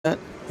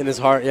In his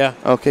heart, yeah.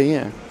 Okay,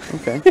 yeah.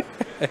 Okay.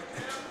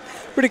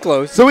 Pretty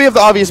close. So we have the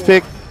obvious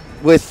pick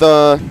with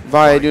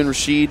Valle doing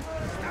Rashid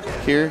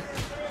here.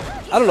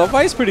 I don't know.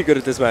 Valle's pretty good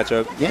at this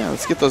matchup. Yeah,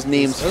 let's get those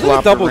names There's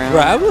flopped a double around.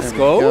 grab. Let's There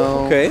we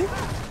go. Okay.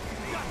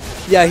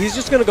 Yeah, he's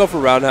just going to go for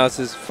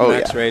roundhouses for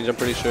max range, I'm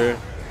pretty sure.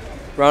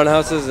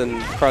 Roundhouses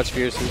and crouch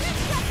fierces.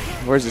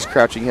 Where's this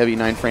crouching heavy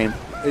 9 frame?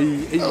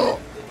 Oh.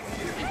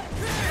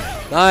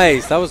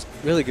 Nice. That was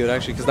really good,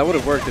 actually, because that would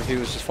have worked if he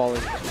was just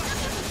falling.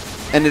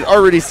 And it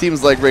already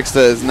seems like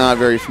Rickstah is not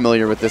very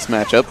familiar with this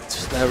matchup.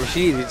 That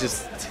Rashid, he's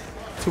just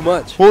too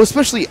much. Well,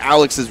 especially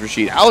Alex's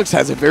Rashid. Alex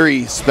has a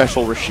very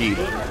special Rashid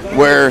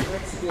where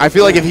I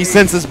feel like if he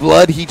senses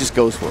blood, he just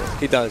goes for it.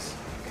 He does.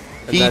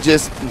 And He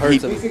just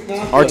hurts him.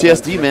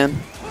 RTSD, man.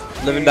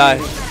 Live and die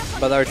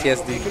by the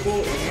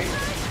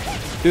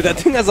RTSD. Dude, that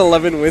thing has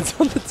 11 wins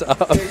on the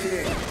top.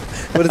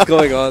 What is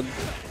going on?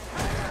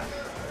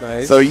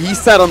 Nice. So he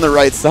sat on the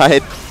right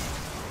side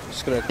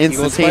Just gonna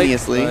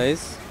instantaneously.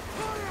 Nice.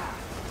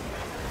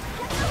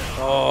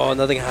 Oh,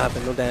 nothing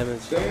happened. No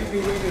damage.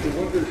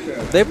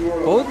 They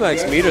both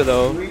max meter,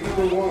 though.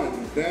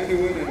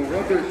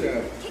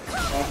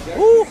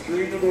 Ooh.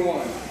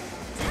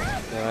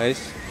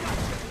 Nice.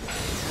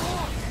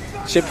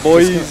 Chip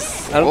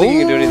boys. I don't think you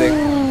can do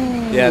anything.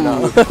 Yeah,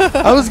 no.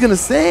 I was gonna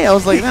say, I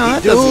was like, no,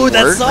 that doesn't Dude,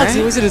 that work, sucks. right?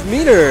 He wasted his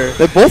meter.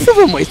 Both of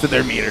them wasted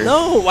their meter.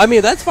 No, I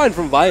mean that's fine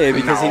from Valle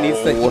because he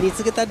needs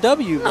to get that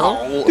W,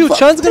 bro. Dude,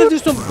 Chun's gonna do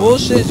some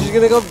bullshit. She's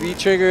gonna go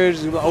V-trigger,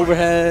 she's gonna go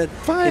overhead.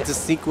 It's a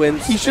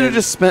sequence. He should have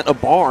just spent a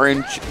bar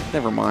and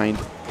never mind.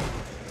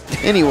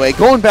 Anyway,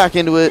 going back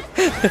into it,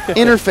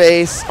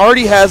 interface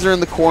already has her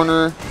in the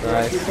corner.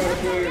 Nice.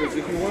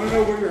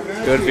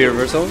 Good V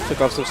reversal.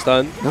 Took off some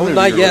stun. No,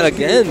 not yet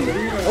again.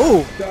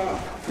 Oh,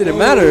 didn't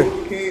matter.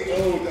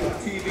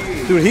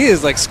 Dude, he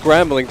is like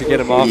scrambling to get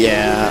him off.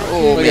 Yeah.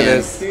 Oh, Look man. at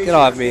this. Get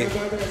off me.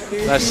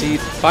 Rashid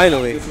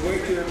finally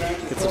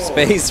get some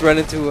space. Run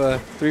into a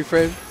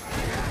 3-frame.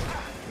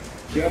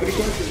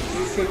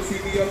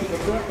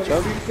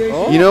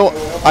 Oh. You know,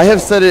 I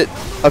have said it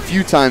a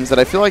few times that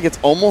I feel like it's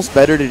almost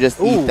better to just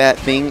eat that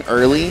thing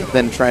early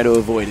than try to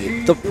avoid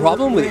it. The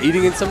problem with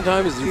eating it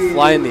sometimes is you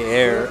fly in the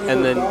air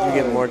and then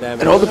you get more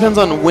damage. It all depends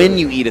on when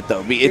you eat it,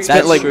 though. It's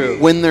That's like true.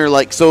 when they're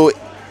like, so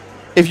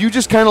if you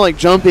just kind of like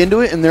jump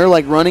into it and they're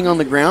like running on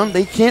the ground,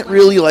 they can't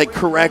really like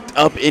correct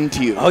up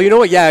into you. Oh, you know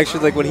what? Yeah,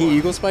 actually, like when he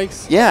eagle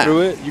spikes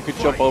through it, you could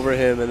jump over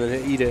him and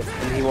then eat it,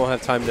 and he won't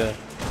have time to.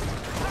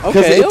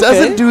 Because it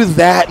doesn't do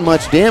that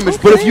much damage.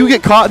 But if you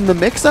get caught in the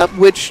mix-up,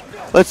 which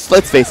let's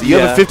face it, you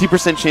have a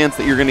 50% chance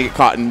that you're going to get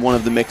caught in one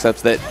of the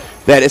mix-ups that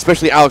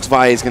especially Alex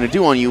Valle is going to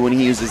do on you when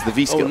he uses the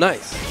V skill. Oh,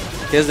 nice.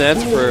 He has an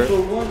answer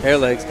for air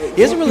legs.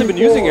 He hasn't really been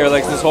using air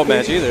legs this whole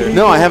match either.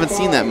 No, I haven't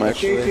seen that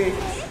much.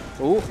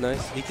 Oh,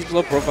 nice. He keeps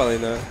low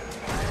profiling that.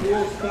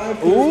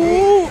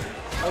 Ooh. I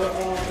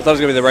thought it was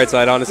going to be the right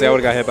side, honestly. I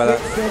would have got hit by that.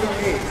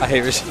 I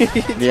hate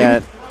Rashid.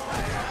 Yeah.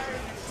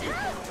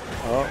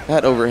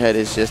 That overhead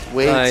is just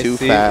way too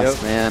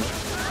fast, man.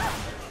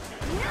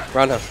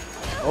 Roundhouse.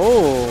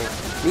 Oh,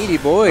 needy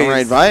boys. All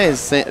right, Valle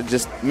is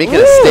just making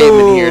a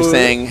statement here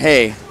saying,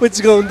 hey. What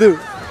you going to do?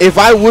 If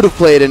I would have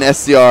played an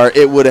SCR,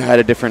 it would have had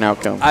a different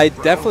outcome. I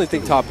definitely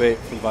think top 8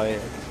 from Valle.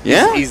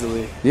 Yeah?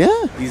 Easily.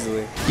 Yeah.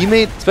 Easily. He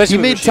made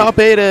top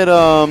 8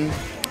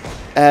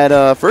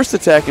 at First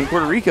Attack in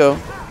Puerto Rico.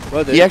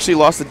 Well, he actually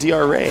lost the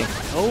DR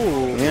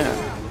Oh.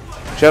 Yeah.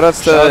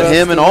 Shoutouts to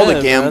him and all the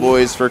GAM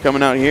boys for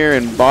coming out here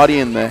and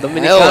bodying the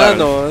hell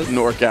out of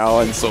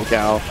NorCal and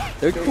SoCal.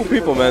 They're cool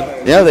people,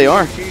 man. Yeah, they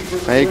are.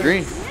 I agree.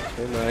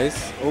 Okay,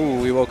 nice.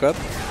 Oh, we woke up.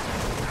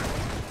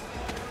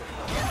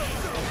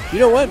 You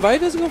know what? Valle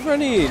doesn't go for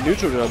any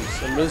neutral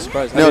jumps. I'm really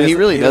surprised. No, I mean, he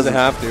really doesn't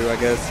doesn't. have to, I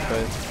guess.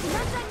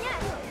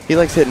 But he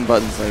likes hitting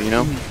buttons, though, you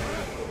know?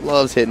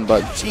 Loves hitting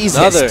buttons. Jesus,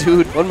 another.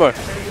 dude. One more.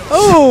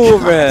 Oh,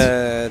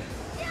 man.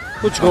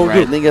 What you gonna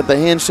do? They get the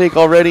handshake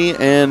already,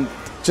 and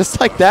just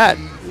like that.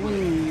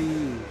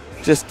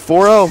 Just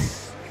 4-0.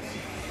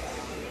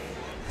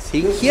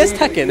 He has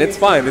Tekken. It's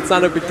fine. It's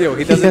not a big deal.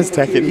 He has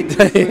Tekken.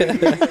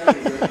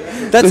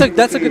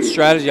 That's a good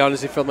strategy,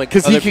 honestly, from like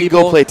because he could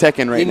go play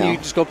Tekken right now. You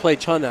just go play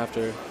Chun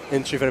after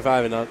in Street Fighter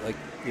 5 and not like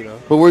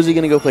But where's he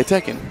gonna go play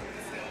Tekken?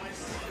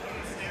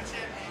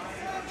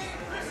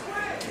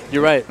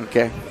 You're right.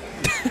 Okay.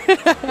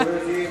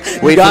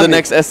 Wait for the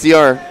next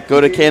SCR. Go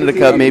to Canada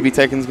Cup. Maybe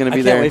Tekken's gonna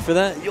be there. I can't wait for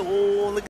that. Yo,